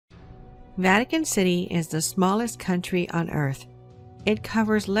Vatican City is the smallest country on Earth. It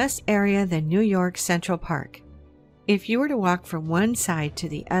covers less area than New York's Central Park. If you were to walk from one side to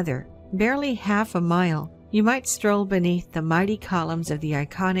the other, barely half a mile, you might stroll beneath the mighty columns of the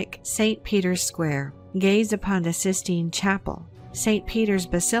iconic St. Peter's Square, gaze upon the Sistine Chapel, St. Peter's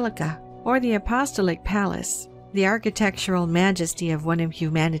Basilica, or the Apostolic Palace, the architectural majesty of one of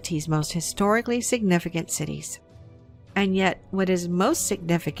humanity's most historically significant cities. And yet, what is most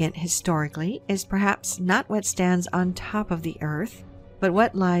significant historically is perhaps not what stands on top of the earth, but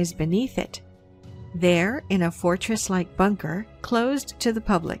what lies beneath it. There, in a fortress-like bunker, closed to the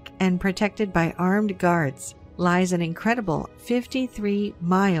public and protected by armed guards, lies an incredible 53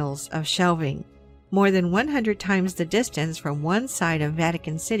 miles of shelving, more than 100 times the distance from one side of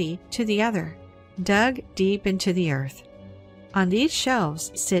Vatican City to the other, dug deep into the earth. On these shelves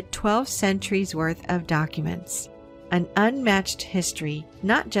sit 12 centuries worth of documents, an unmatched history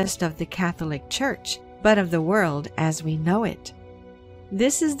not just of the Catholic Church, but of the world as we know it.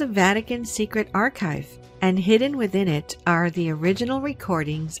 This is the Vatican Secret Archive, and hidden within it are the original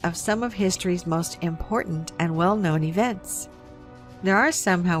recordings of some of history's most important and well-known events. There are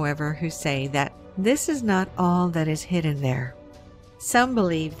some, however, who say that this is not all that is hidden there. Some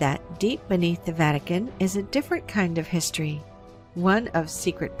believe that deep beneath the Vatican is a different kind of history, one of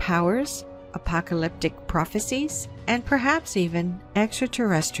secret powers, apocalyptic prophecies, and perhaps even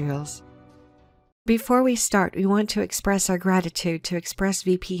extraterrestrials. Before we start, we want to express our gratitude to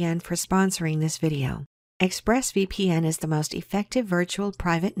ExpressVPN for sponsoring this video. ExpressVPN is the most effective virtual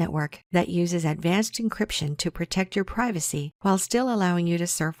private network that uses advanced encryption to protect your privacy while still allowing you to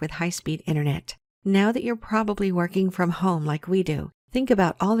surf with high-speed internet. Now that you're probably working from home like we do, think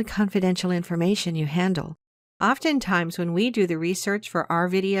about all the confidential information you handle. Oftentimes, when we do the research for our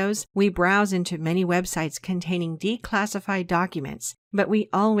videos, we browse into many websites containing declassified documents, but we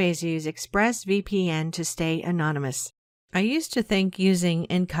always use ExpressVPN to stay anonymous. I used to think using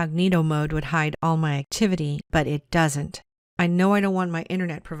incognito mode would hide all my activity, but it doesn't. I know I don't want my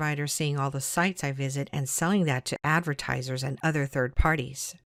internet provider seeing all the sites I visit and selling that to advertisers and other third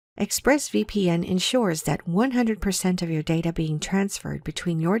parties. ExpressVPN ensures that 100% of your data being transferred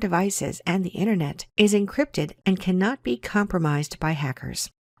between your devices and the internet is encrypted and cannot be compromised by hackers.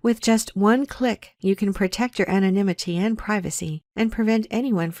 With just one click, you can protect your anonymity and privacy and prevent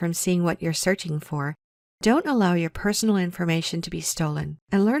anyone from seeing what you're searching for. Don't allow your personal information to be stolen,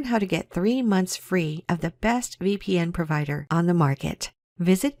 and learn how to get 3 months free of the best VPN provider on the market.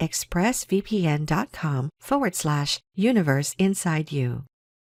 Visit expressvpn.com/universe inside you.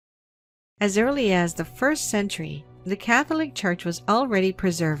 As early as the 1st century, the Catholic Church was already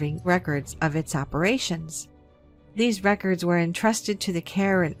preserving records of its operations. These records were entrusted to the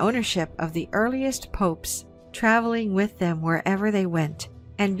care and ownership of the earliest popes, traveling with them wherever they went,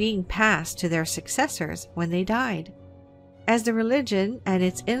 and being passed to their successors when they died. As the religion and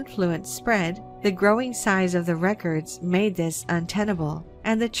its influence spread, the growing size of the records made this untenable,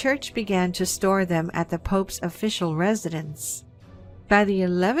 and the Church began to store them at the Pope's official residence. By the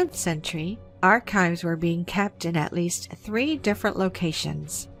 11th century, archives were being kept in at least 3 different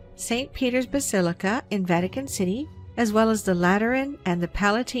locations: St. Peter's Basilica in Vatican City, as well as the Lateran and the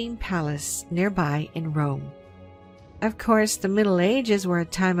Palatine Palace nearby in Rome. Of course, the Middle Ages were a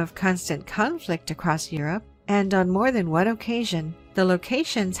time of constant conflict across Europe, and on more than one occasion, the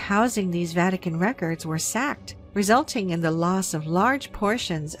locations housing these Vatican records were sacked, resulting in the loss of large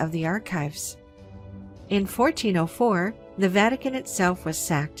portions of the archives. In 1404, the Vatican itself was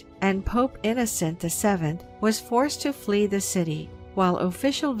sacked, and Pope Innocent VII was forced to flee the city, while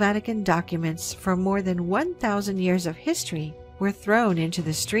official Vatican documents from more than 1,000 years of history were thrown into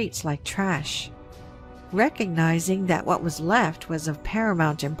the streets like trash. Recognizing that what was left was of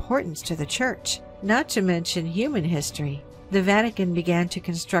paramount importance to the Church, not to mention human history, the Vatican began to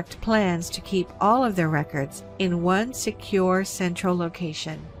construct plans to keep all of their records in one secure central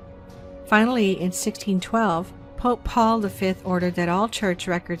location. Finally, in 1612, Pope Paul V ordered that all church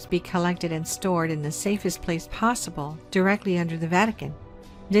records be collected and stored in the safest place possible, directly under the Vatican.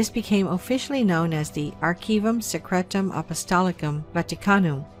 This became officially known as the Archivum Secretum Apostolicum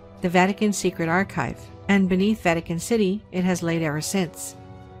Vaticanum, the Vatican Secret Archive, and beneath Vatican City it has laid ever since.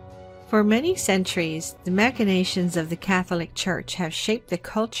 For many centuries, the machinations of the Catholic Church have shaped the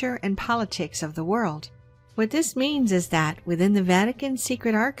culture and politics of the world. What this means is that within the Vatican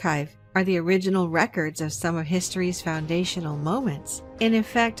Secret Archive are the original records of some of history's foundational moments, in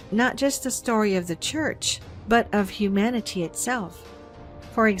effect not just the story of the Church, but of humanity itself.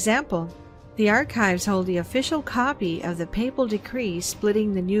 For example, the archives hold the official copy of the papal decree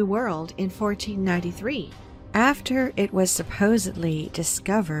splitting the New World in 1493, after it was supposedly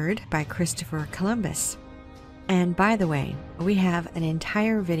discovered by Christopher Columbus. And by the way, we have an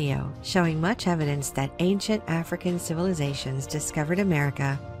entire video showing much evidence that ancient African civilizations discovered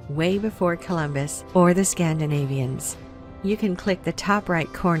America way before Columbus or the Scandinavians. You can click the top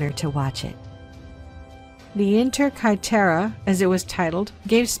right corner to watch it. The Intercaetera, as it was titled,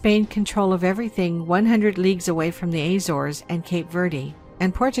 gave Spain control of everything 100 leagues away from the Azores and Cape Verde,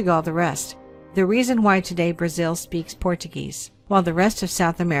 and Portugal the rest. The reason why today Brazil speaks Portuguese, while the rest of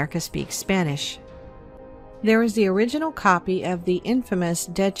South America speaks Spanish. There is the original copy of the infamous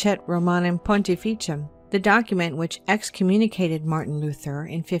Decet Romanum Pontificum, the document which excommunicated Martin Luther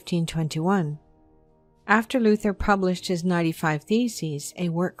in 1521. After Luther published his 95 Theses, a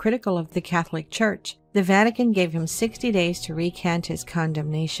work critical of the Catholic Church, the Vatican gave him 60 days to recant his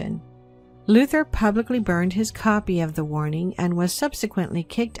condemnation. Luther publicly burned his copy of the warning and was subsequently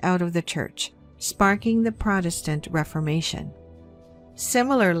kicked out of the Church, sparking the Protestant Reformation.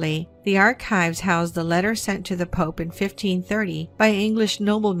 Similarly, the archives house the letter sent to the Pope in 1530 by English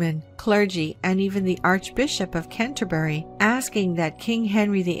noblemen, clergy, and even the Archbishop of Canterbury, asking that King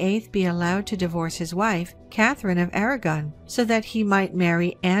Henry VIII be allowed to divorce his wife, Catherine of Aragon, so that he might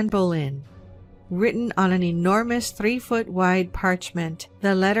marry Anne Boleyn. Written on an enormous 3-foot-wide parchment,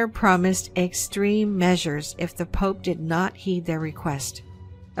 the letter promised extreme measures if the Pope did not heed their request.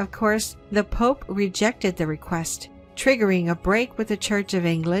 Of course, the Pope rejected the request, triggering a break with the Church of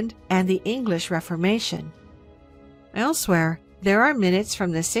England and the English Reformation. Elsewhere, there are minutes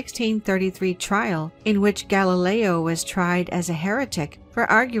from the 1633 trial in which Galileo was tried as a heretic for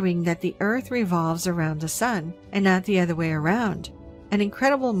arguing that the earth revolves around the sun and not the other way around, an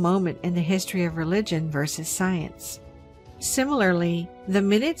incredible moment in the history of religion versus science. Similarly, the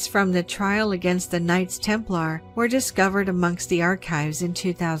minutes from the trial against the Knights Templar were discovered amongst the archives in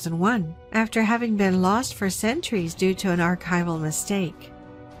 2001, after having been lost for centuries due to an archival mistake.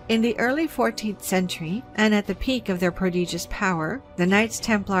 In the early 14th century, and at the peak of their prodigious power, the Knights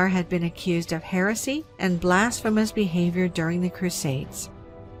Templar had been accused of heresy and blasphemous behavior during the Crusades.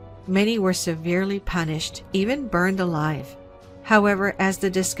 Many were severely punished, even burned alive. However, as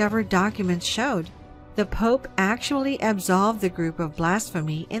the discovered documents showed, the Pope actually absolved the group of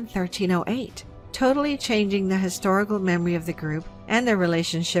blasphemy in 1308, totally changing the historical memory of the group and their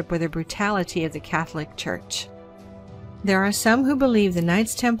relationship with the brutality of the Catholic Church. There are some who believe the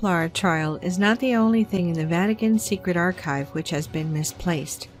Knights Templar trial is not the only thing in the Vatican's secret archive which has been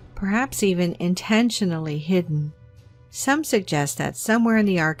misplaced, perhaps even intentionally hidden. Some suggest that somewhere in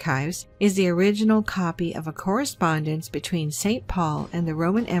the archives is the original copy of a correspondence between St. Paul and the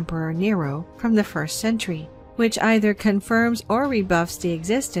Roman Emperor Nero from the 1st century, which either confirms or rebuffs the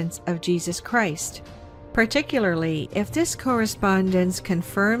existence of Jesus Christ. Particularly, if this correspondence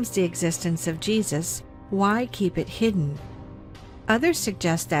confirms the existence of Jesus, why keep it hidden? Others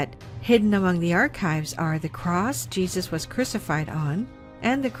suggest that hidden among the archives are the cross Jesus was crucified on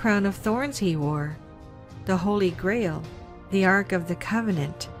and the crown of thorns he wore, the Holy Grail, the Ark of the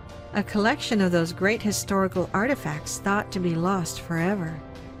Covenant, a collection of those great historical artifacts thought to be lost forever.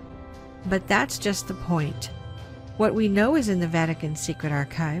 But that's just the point. What we know is in the Vatican's secret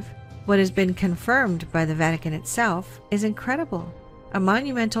archive, what has been confirmed by the Vatican itself, is incredible, a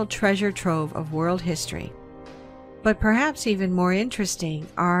monumental treasure trove of world history. But perhaps even more interesting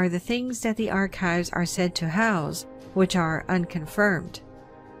are the things that the archives are said to house, which are unconfirmed.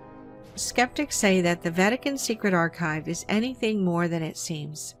 Skeptics say that the Vatican's secret archive is anything more than it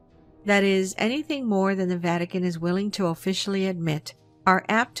seems. That is, anything more than the Vatican is willing to officially admit, are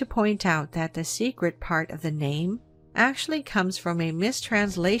apt to point out that the secret part of the name actually comes from a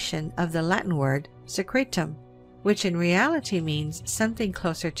mistranslation of the Latin word secretum, which in reality means something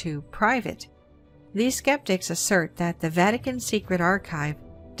closer to private. These skeptics assert that the Vatican's secret archive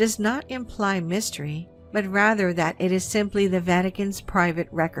does not imply mystery, but rather that it is simply the Vatican's private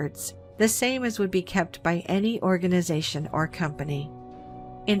records, the same as would be kept by any organization or company.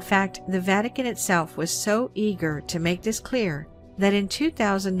 In fact, the Vatican itself was so eager to make this clear that in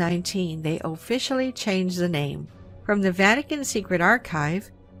 2019 they officially changed the name from the Vatican Secret Archive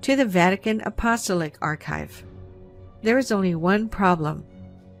to the Vatican Apostolic Archive. There is only one problem.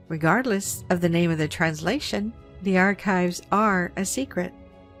 Regardless of the name of the translation, the archives are a secret.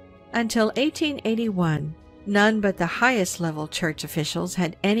 Until 1881, none but the highest-level church officials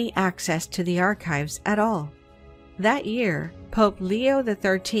had any access to the archives at all. That year, Pope Leo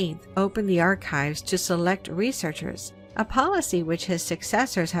XIII opened the archives to select researchers, a policy which his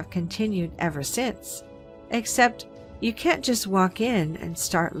successors have continued ever since. Except, you can't just walk in and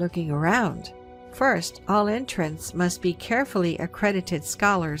start looking around. First, all entrants must be carefully accredited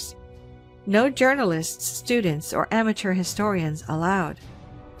scholars. No journalists, students, or amateur historians allowed.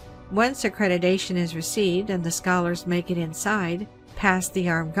 Once accreditation is received and the scholars make it inside, past the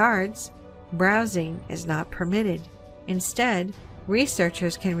armed guards, browsing is not permitted. Instead,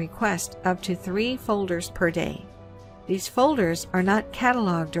 researchers can request up to 3 folders per day. These folders are not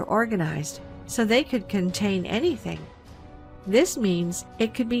cataloged or organized, so they could contain anything. This means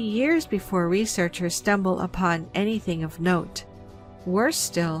it could be years before researchers stumble upon anything of note. Worse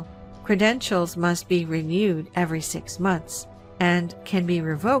still, credentials must be renewed every 6 months and can be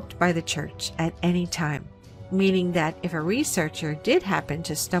revoked by the church at any time, meaning that if a researcher did happen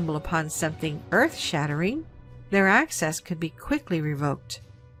to stumble upon something earth-shattering, their access could be quickly revoked.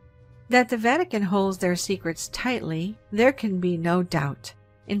 That the Vatican holds their secrets tightly, there can be no doubt.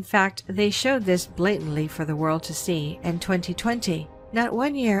 In fact, they showed this blatantly for the world to see in 2020, not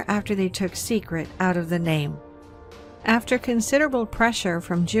 1 year after they took secret out of the name. After considerable pressure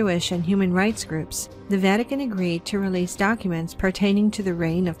from Jewish and human rights groups, the Vatican agreed to release documents pertaining to the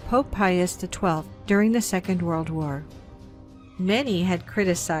reign of Pope Pius XII during the Second World War. Many had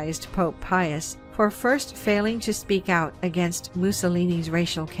criticized Pope Pius for first failing to speak out against Mussolini's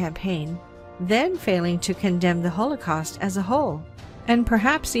racial campaign, then failing to condemn the Holocaust as a whole, and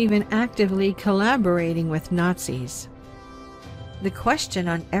perhaps even actively collaborating with Nazis. The question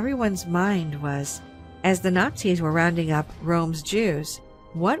on everyone's mind was, as the Nazis were rounding up Rome's Jews,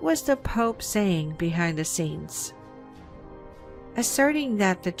 what was the Pope saying behind the scenes? Asserting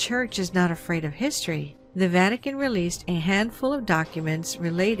that the Church is not afraid of history, the Vatican released a handful of documents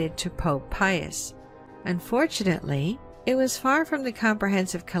related to Pope Pius. Unfortunately, it was far from the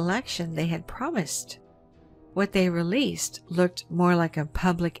comprehensive collection they had promised. What they released looked more like a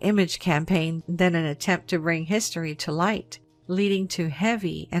public image campaign than an attempt to bring history to light, leading to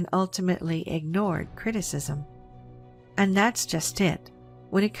heavy and ultimately ignored criticism. And that's just it.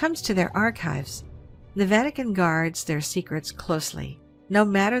 When it comes to their archives, the Vatican guards their secrets closely, no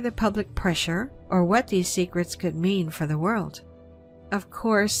matter the public pressure or what these secrets could mean for the world. Of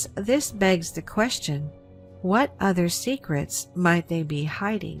course, this begs the question, what other secrets might they be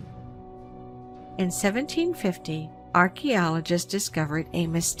hiding? In 1750, archaeologists discovered a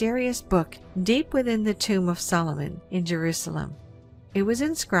mysterious book deep within the tomb of Solomon in Jerusalem. It was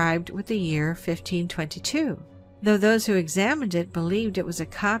inscribed with the year 1522, though those who examined it believed it was a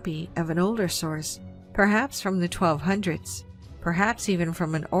copy of an older source, perhaps from the 1200s, perhaps even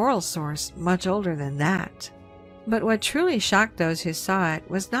from an oral source much older than that. But what truly shocked those who saw it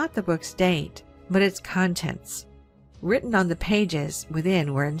was not the book's date, but its contents. Written on the pages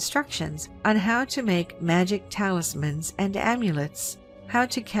within were instructions on how to make magic talismans and amulets, how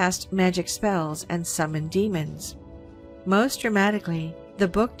to cast magic spells and summon demons. Most dramatically, the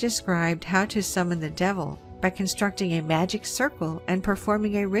book described how to summon the devil by constructing a magic circle and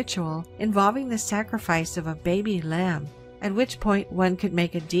performing a ritual involving the sacrifice of a baby lamb, at which point one could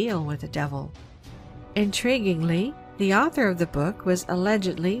make a deal with the devil. Intriguingly, the author of the book was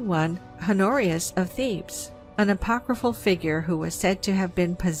allegedly one Honorius of Thebes, an apocryphal figure who was said to have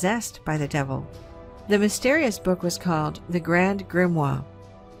been possessed by the devil. The mysterious book was called the Grand Grimoire.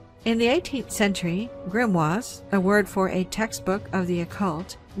 In the 18th century, grimoires, a word for a textbook of the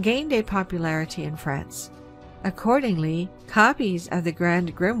occult, gained a popularity in France. Accordingly, copies of the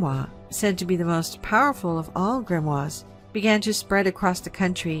Grand Grimoire, said to be the most powerful of all grimoires, began to spread across the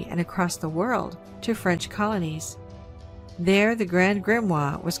country and across the world to French colonies. There the Grand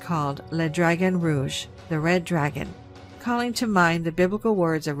Grimoire was called Le Dragon Rouge, the Red Dragon, calling to mind the biblical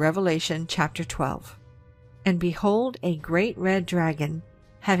words of Revelation chapter 12. And behold, a great red dragon,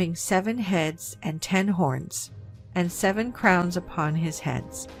 having 7 heads and 10 horns, and 7 crowns upon his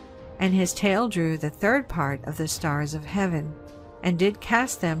heads. And his tail drew the 3rd part of the stars of heaven, and did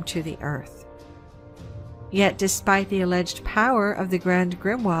cast them to the earth. Yet despite the alleged power of the Grand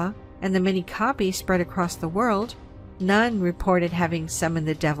Grimoire and the many copies spread across the world, none reported having summoned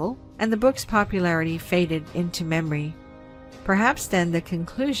the devil, and the book's popularity faded into memory. Perhaps then the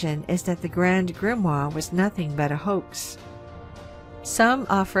conclusion is that the Grand Grimoire was nothing but a hoax. Some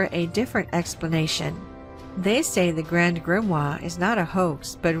offer a different explanation. They say the Grand Grimoire is not a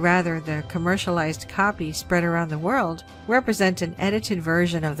hoax, but rather the commercialized copies spread around the world represent an edited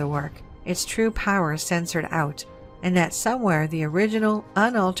version of the work, its true power censored out, and that somewhere the original,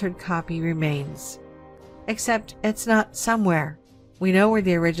 unaltered copy remains. Except it's not somewhere. We know where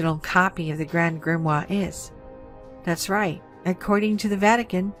the original copy of the Grand Grimoire is. That's right. According to the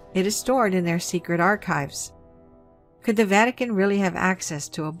Vatican, it is stored in their secret archives. Could the Vatican really have access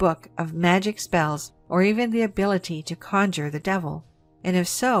to a book of magic spells or even the ability to conjure the devil? And if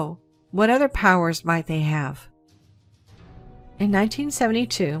so, what other powers might they have? In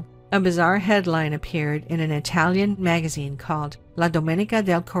 1972, A bizarre headline appeared in an Italian magazine called La Domenica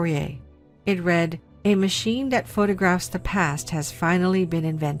del Corriere. It read, "A machine that photographs the past has finally been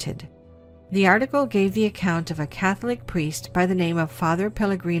invented." The article gave the account of a Catholic priest by the name of Father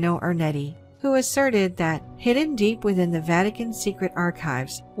Pellegrino Ernetti, who asserted that hidden deep within the Vatican secret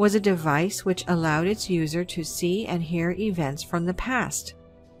archives was a device which allowed its user to see and hear events from the past.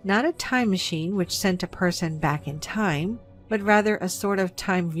 Not a time machine which sent a person back in time, but rather a sort of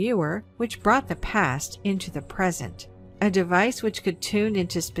time viewer which brought the past into the present. A device which could tune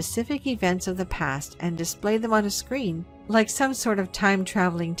into specific events of the past and display them on a screen, like some sort of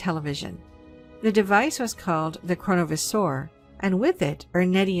time-traveling television. The device was called the chronovisor, and with it,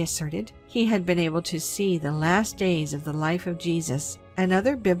 Ernetti asserted, he had been able to see the last days of the life of Jesus and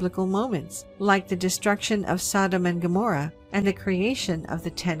other biblical moments, like the destruction of Sodom and Gomorrah and the creation of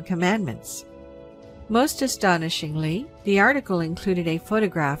the Ten Commandments. Most astonishingly, the article included a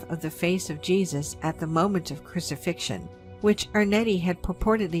photograph of the face of Jesus at the moment of crucifixion, which Ernetti had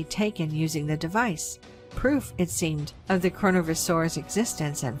purportedly taken using the device, proof, it seemed, of the chronovisor's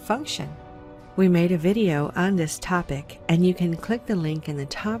existence and function. We made a video on this topic, and you can click the link in the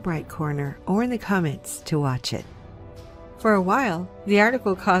top right corner or in the comments to watch it. For a while, the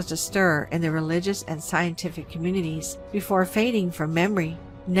article caused a stir in the religious and scientific communities before fading from memory,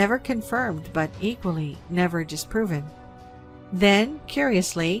 never confirmed but equally never disproven. Then,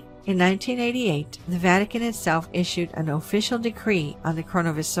 curiously, in 1988, the Vatican itself issued an official decree on the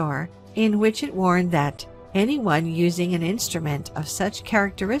chronovisor in which it warned that anyone using an instrument of such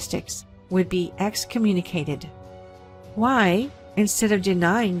characteristics would be excommunicated. Why, instead of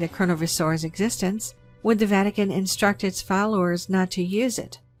denying the chronovisor's existence, would the Vatican instruct its followers not to use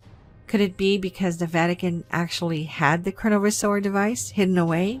it? Could it be because the Vatican actually had the chronovisor device hidden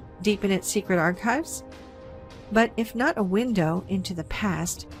away deep in its secret archives? But if not a window into the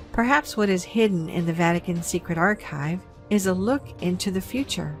past, perhaps what is hidden in the Vatican secret archive is a look into the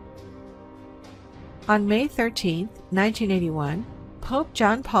future. On May 13, 1981, Pope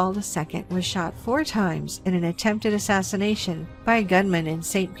John Paul II was shot 4 times in an attempted assassination by a gunman in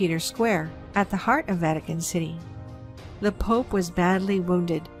St. Peter's Square, at the heart of Vatican City. The Pope was badly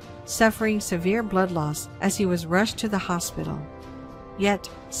wounded, suffering severe blood loss as he was rushed to the hospital. Yet,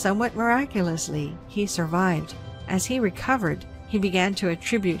 somewhat miraculously, he survived. As he recovered, he began to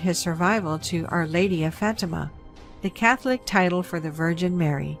attribute his survival to Our Lady of Fatima, the Catholic title for the Virgin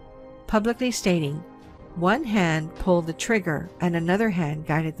Mary, publicly stating, "One hand pulled the trigger and another hand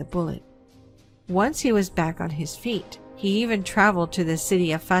guided the bullet." Once he was back on his feet, he even traveled to the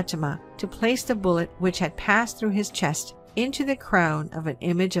city of Fatima to place the bullet which had passed through his chest into the crown of an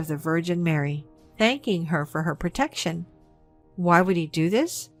image of the Virgin Mary, thanking her for her protection. Why would he do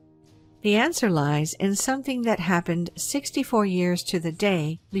this? The answer lies in something that happened 64 years to the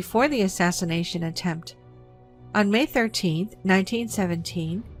day before the assassination attempt. On May 13,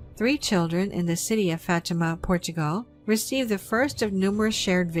 1917, 3 children in the city of Fatima, Portugal, received the first of numerous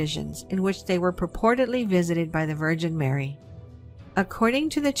shared visions in which they were purportedly visited by the Virgin Mary. According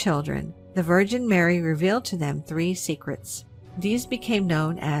to the children, the Virgin Mary revealed to them 3 secrets. These became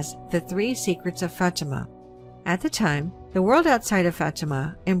known as the 3 Secrets of Fatima. At the time, the world outside of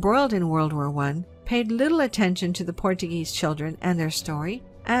Fatima, embroiled in World War I, paid little attention to the Portuguese children and their story,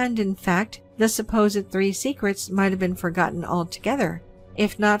 and in fact, the supposed 3 secrets might have been forgotten altogether,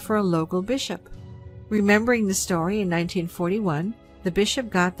 if not for a local bishop. Remembering the story in 1941, the bishop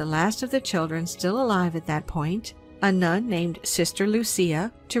got the last of the children still alive at that point, a nun named Sister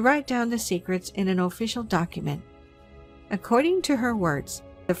Lucia, to write down the secrets in an official document. According to her words,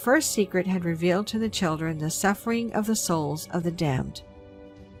 the first secret had revealed to the children the suffering of the souls of the damned.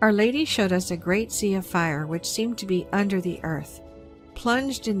 Our Lady showed us a great sea of fire which seemed to be under the earth.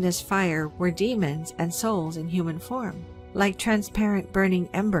 Plunged in this fire were demons and souls in human form, like transparent burning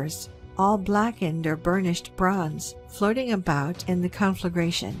embers, all blackened or burnished bronze, floating about in the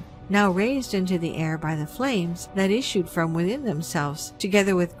conflagration, now raised into the air by the flames that issued from within themselves,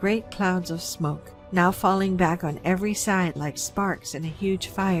 together with great clouds of smoke, now falling back on every side like sparks in a huge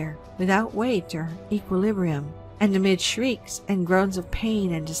fire, without weight or equilibrium, and amid shrieks and groans of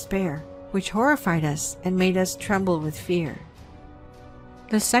pain and despair, which horrified us and made us tremble with fear.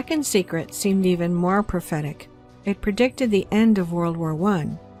 The second secret seemed even more prophetic. It predicted the end of World War I,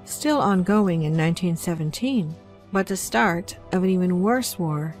 still ongoing in 1917, but the start of an even worse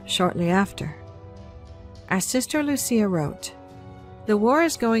war shortly after. As Sister Lucia wrote, "The war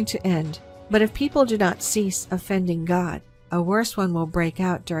is going to end, but if people do not cease offending God, a worse one will break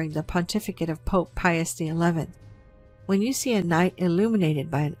out during the pontificate of Pope Pius XI. When you see a night illuminated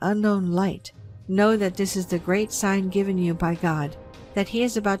by an unknown light, know that this is the great sign given you by God. that he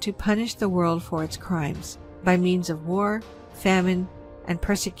is about to punish the world for its crimes by means of war, famine, and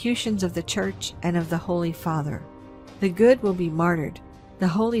persecutions of the Church and of the Holy Father. The good will be martyred. The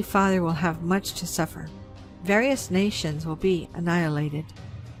Holy Father will have much to suffer. Various nations will be annihilated.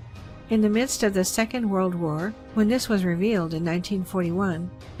 In the midst of the Second World War, when this was revealed in 1941,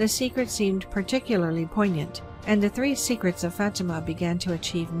 the secret seemed particularly poignant, and the three secrets of Fatima began to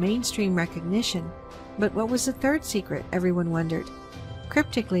achieve mainstream recognition. But what was the third secret, everyone wondered.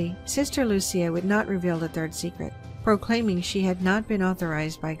 Cryptically, Sister Lucia would not reveal the third secret, proclaiming she had not been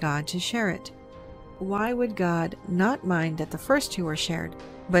authorized by God to share it. Why would God not mind that the first two were shared,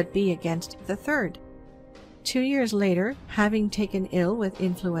 but be against the third? 2 years later, having taken ill with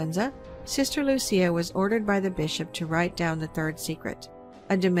influenza, Sister Lucia was ordered by the bishop to write down the third secret,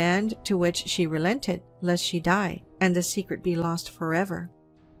 a demand to which she relented, lest she die, and the secret be lost forever.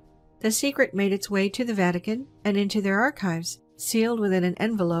 The secret made its way to the Vatican and into their archives, sealed within an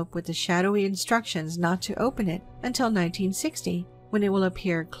envelope with the shadowy instructions not to open it until 1960, when it will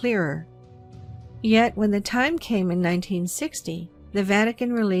appear clearer. Yet when the time came in 1960, the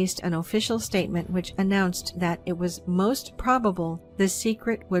Vatican released an official statement which announced that it was most probable the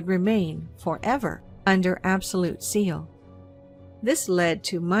secret would remain forever under absolute seal. This led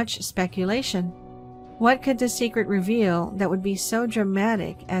to much speculation. What could the secret reveal that would be so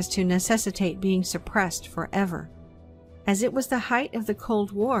dramatic as to necessitate being suppressed forever? As it was the height of the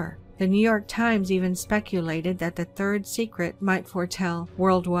Cold War, the New York Times even speculated that the third secret might foretell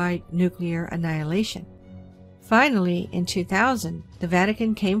worldwide nuclear annihilation. Finally, in 2000, the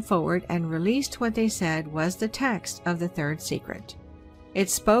Vatican came forward and released what they said was the text of the third secret. It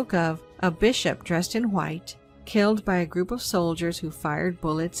spoke of a bishop dressed in white, killed by a group of soldiers who fired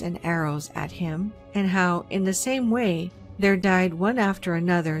bullets and arrows at him, and how, in the same way, there died one after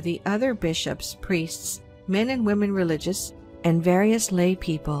another the other bishops, priests, men and women religious, and various lay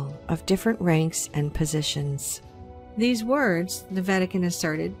people of different ranks and positions. These words, the Vatican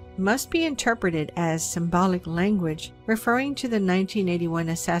asserted, must be interpreted as symbolic language referring to the 1981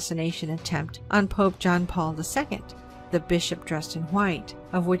 assassination attempt on Pope John Paul II, the bishop dressed in white,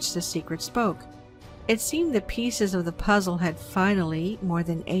 of which the secret spoke. It seemed the pieces of the puzzle had finally, more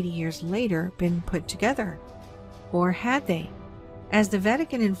than 80 years later, been put together. Or had they? As the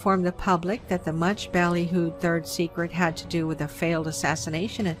Vatican informed the public that the much ballyhooed third secret had to do with a failed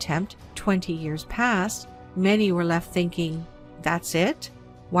assassination attempt 20 years past, many were left thinking, that's it?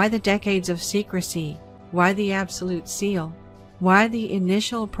 Why the decades of secrecy? Why the absolute seal? Why the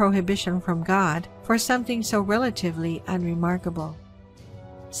initial prohibition from God for something so relatively unremarkable?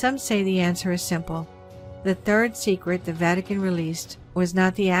 Some say the answer is simple. The third secret the Vatican released was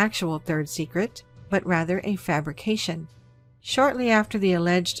not the actual third secret, but rather a fabrication. Shortly after the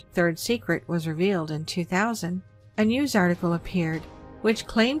alleged third secret was revealed in 2000, a news article appeared which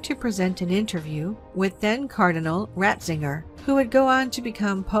claimed to present an interview with then Cardinal Ratzinger, who would go on to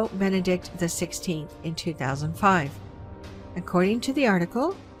become Pope Benedict XVI in 2005. According to the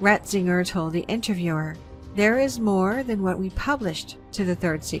article, Ratzinger told the interviewer, "There is more than what we published to the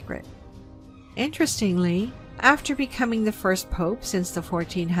third secret." Interestingly, after becoming the first pope since the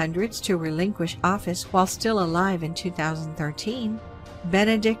 1400s to relinquish office while still alive in 2013,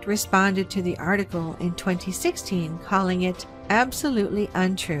 Benedict responded to the article in 2016, calling it absolutely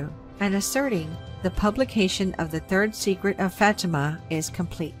untrue and asserting the publication of the third secret of Fatima is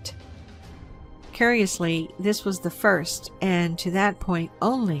complete. Curiously, this was the first, and to that point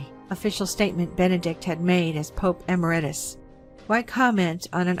only, official statement Benedict had made as Pope Emeritus. Why comment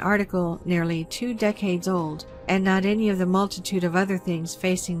on an article nearly 2 decades old and not any of the multitude of other things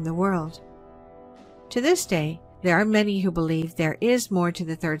facing the world? To this day, there are many who believe there is more to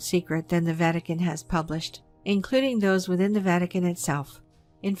the third secret than the Vatican has published, including those within the Vatican itself.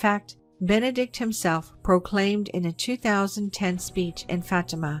 In fact, Benedict himself proclaimed in a 2010 speech in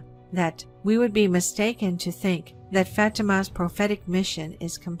Fatima that we would be mistaken to think that Fatima's prophetic mission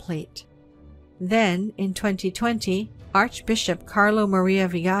is complete. Then, in 2020, Archbishop Carlo Maria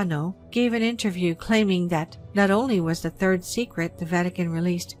Viganò gave an interview claiming that not only was the third secret the Vatican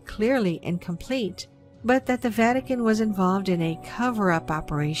released clearly incomplete, but that the Vatican was involved in a cover-up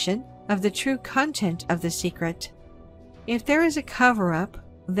operation of the true content of the secret. If there is a cover-up,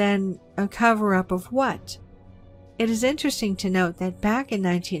 then a cover-up of what? It is interesting to note that back in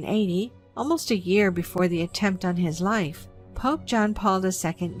 1980, almost a year before the attempt on his life, Pope John Paul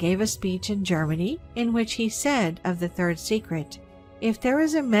II gave a speech in Germany in which he said of the third secret, "If there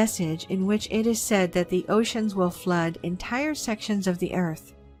is a message in which it is said that the oceans will flood entire sections of the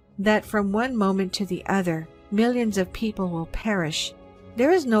earth, that from one moment to the other millions of people will perish,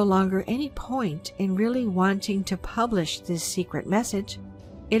 There is no longer any point in really wanting to publish this secret message.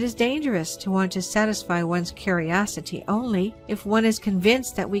 It is dangerous to want to satisfy one's curiosity only if one is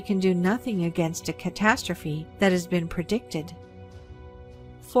convinced that we can do nothing against a catastrophe that has been predicted.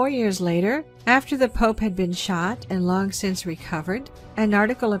 4 years later, after the Pope had been shot and long since recovered, an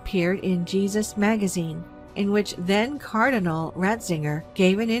article appeared in Jesus magazine, in which then Cardinal Ratzinger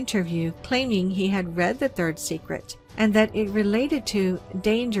gave an interview claiming he had read the third secret and that it related to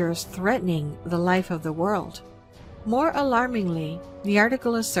dangers threatening the life of the world. More alarmingly, the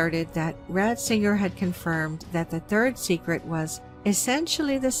article asserted that Ratzinger had confirmed that the third secret was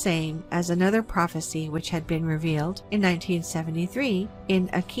essentially the same as another prophecy which had been revealed in 1973 in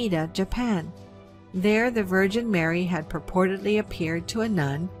Akita, Japan. There, the Virgin Mary had purportedly appeared to a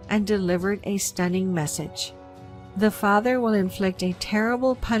nun and delivered a stunning message. The Father will inflict a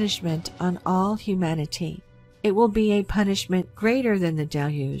terrible punishment on all humanity. It will be a punishment greater than the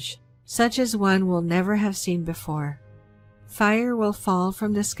deluge, such as one will never have seen before. Fire will fall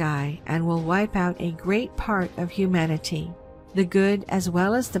from the sky and will wipe out a great part of humanity, the good as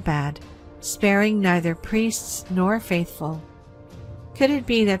well as the bad, sparing neither priests nor faithful. Could it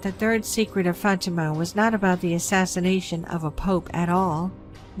be that the third secret of Fatima was not about the assassination of a pope at all,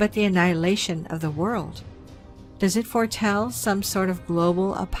 but the annihilation of the world? Does it foretell some sort of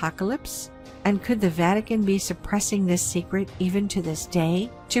global apocalypse? And could the Vatican be suppressing this secret even to this day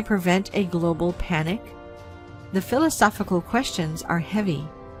to prevent a global panic? The philosophical questions are heavy.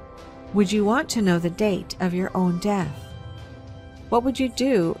 Would you want to know the date of your own death? What would you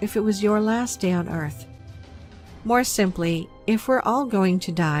do if it was your last day on earth? More simply, if we're all going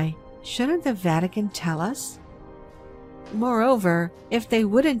to die, shouldn't the Vatican tell us? Moreover, if they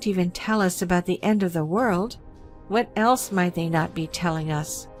wouldn't even tell us about the end of the world, what else might they not be telling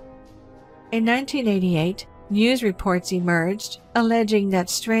us? In 1988, news reports emerged alleging that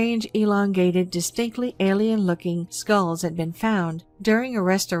strange, elongated, distinctly alien-looking skulls had been found during a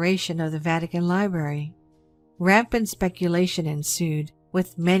restoration of the Vatican Library. Rampant speculation ensued,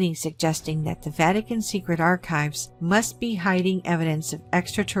 with many suggesting that the Vatican secret archives must be hiding evidence of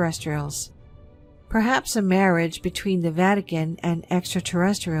extraterrestrials. Perhaps a marriage between the Vatican and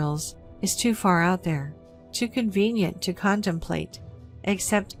extraterrestrials is too far out there, too convenient to contemplate,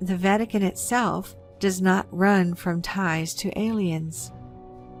 except the Vatican itself does not run from ties to aliens.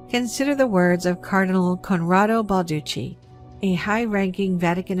 Consider the words of Cardinal Conrado Balducci, a high-ranking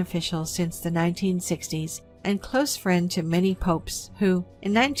Vatican official since the 1960s and close friend to many popes, who,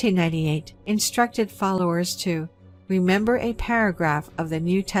 in 1998, instructed followers to remember a paragraph of the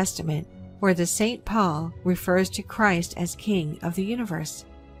New Testament where the St. Paul refers to Christ as King of the universe,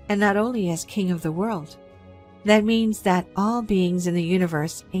 and not only as King of the world. That means that all beings in the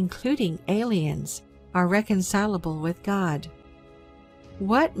universe, including aliens, are reconcilable with God.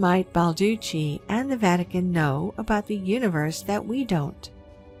 What might Balducci and the Vatican know about the universe that we don't?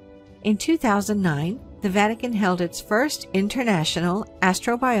 In 2009, the Vatican held its first International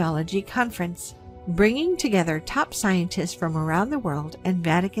Astrobiology Conference, bringing together top scientists from around the world and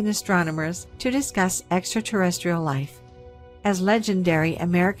Vatican astronomers to discuss extraterrestrial life. As legendary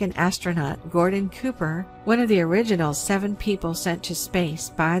American astronaut Gordon Cooper, one of the original 7 people sent to space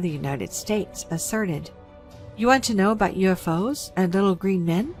by the United States, asserted, "You want to know about UFOs and little green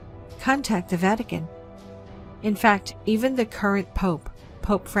men? Contact the Vatican." In fact, even the current Pope,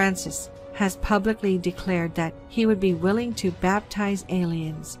 Pope Francis, has publicly declared that he would be willing to baptize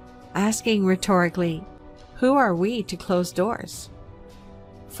aliens, asking rhetorically, "Who are we to close doors?"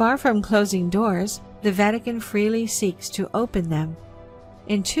 Far from closing doors, the Vatican freely seeks to open them.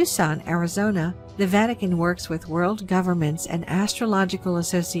 In Tucson, Arizona, the Vatican works with world governments and astrological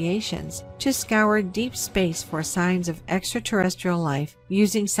associations to scour deep space for signs of extraterrestrial life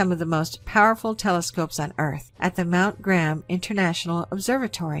using some of the most powerful telescopes on Earth at the Mount Graham International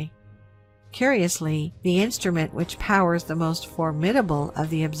Observatory. Curiously, the instrument which powers the most formidable of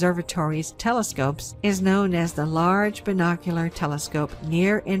the observatory's telescopes is known as the Large Binocular Telescope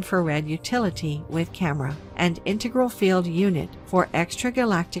Near-Infrared Utility with Camera and Integral Field Unit for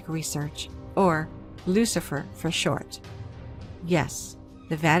Extragalactic Research, or Lucifer for short. Yes,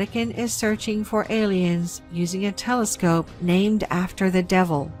 the Vatican is searching for aliens using a telescope named after the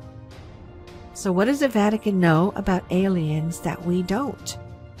devil. So what does the Vatican know about aliens that we don't?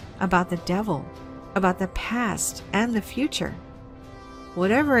 About the devil, about the past and the future?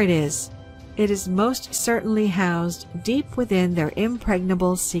 Whatever it is most certainly housed deep within their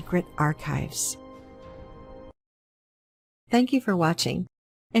impregnable secret archives. Thank you for watching.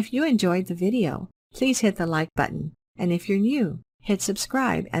 If you enjoyed the video, please hit the like button, and if you're new, hit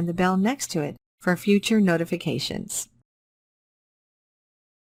subscribe and the bell next to it for future notifications.